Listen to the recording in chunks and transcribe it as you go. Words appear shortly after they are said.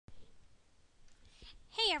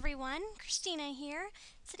Hey everyone, Christina here.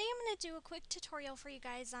 Today I'm going to do a quick tutorial for you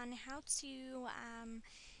guys on how to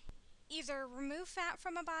either remove fat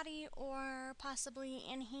from a body or possibly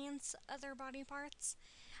enhance other body parts.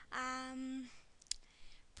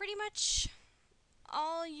 Pretty much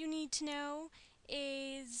all you need to know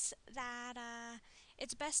is that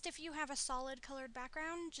it's best if you have a solid colored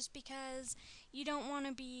background, just because you don't want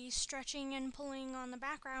to be stretching and pulling on the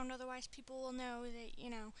background, otherwise people will know that,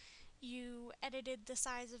 you edited the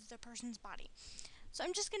size of the person's body. So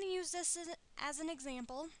I'm just going to use this as an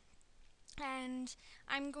example, and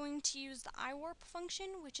I'm going to use the IWarp function,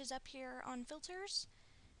 which is up here on Filters,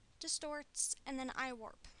 Distorts, and then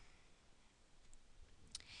IWarp.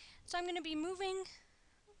 So I'm going to be moving,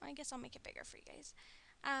 I guess I'll make it bigger for you guys.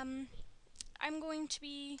 I'm going to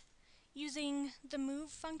be using the move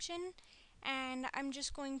function, and I'm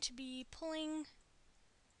just going to be pulling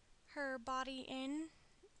her body in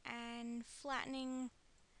and flattening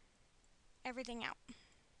everything out.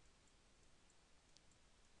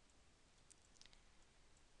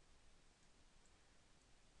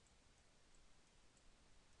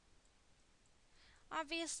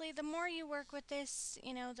 Obviously, the more you work with this,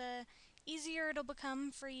 the easier it'll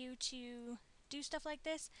become for you to do stuff like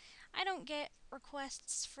this. I don't get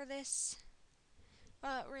requests for this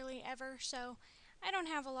really ever, so I don't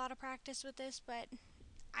have a lot of practice with this, but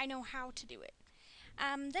I know how to do it.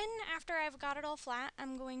 Then after I've got it all flat,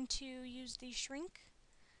 I'm going to use the shrink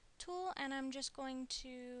tool, and I'm just going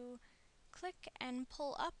to click and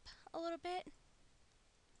pull up a little bit,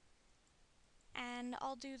 and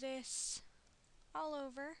I'll do this all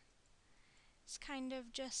over. This kind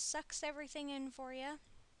of just sucks everything in for you.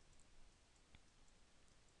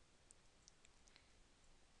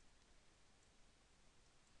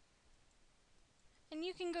 And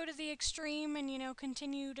you can go to the extreme and,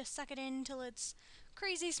 continue to suck it in till it's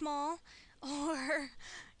crazy small, or,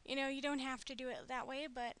 you don't have to do it that way,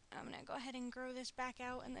 but I'm going to go ahead and grow this back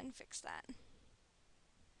out and then fix that.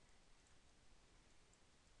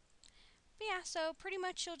 But yeah, so pretty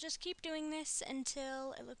much you'll just keep doing this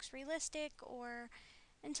until it looks realistic, or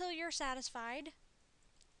until you're satisfied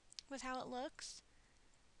with how it looks.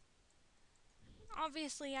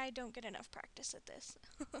 Obviously, I don't get enough practice at this,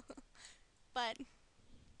 but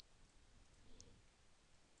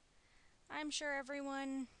I'm sure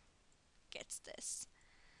everyone gets this.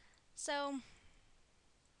 So,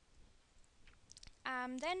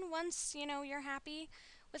 then once, you're happy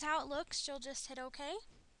with how it looks, you'll just hit OK,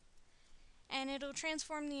 and it'll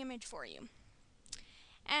transform the image for you.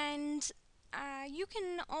 And you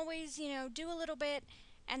can always, do a little bit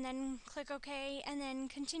and then click OK, and then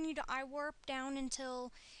continue to IWarp down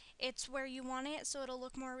until it's where you want it, so it'll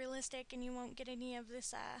look more realistic and you won't get any of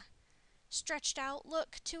this stretched out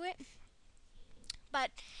look to it.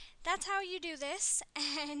 But that's how you do this,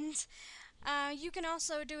 and you can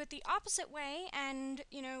also do it the opposite way and,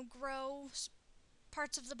 grow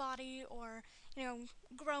parts of the body, or,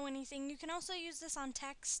 grow anything. You can also use this on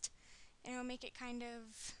text, make it kind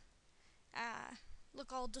of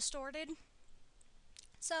look all distorted.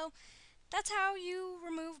 So that's how you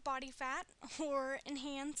remove body fat or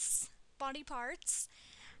enhance body parts.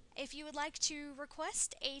 If you would like to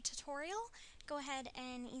request a tutorial, go ahead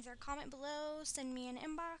and either comment below, send me an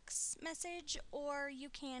inbox message, or you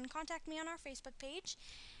can contact me on our Facebook page,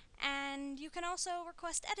 and you can also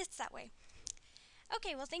request edits that way.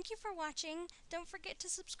 Okay, well, thank you for watching. Don't forget to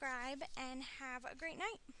subscribe, and have a great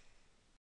night.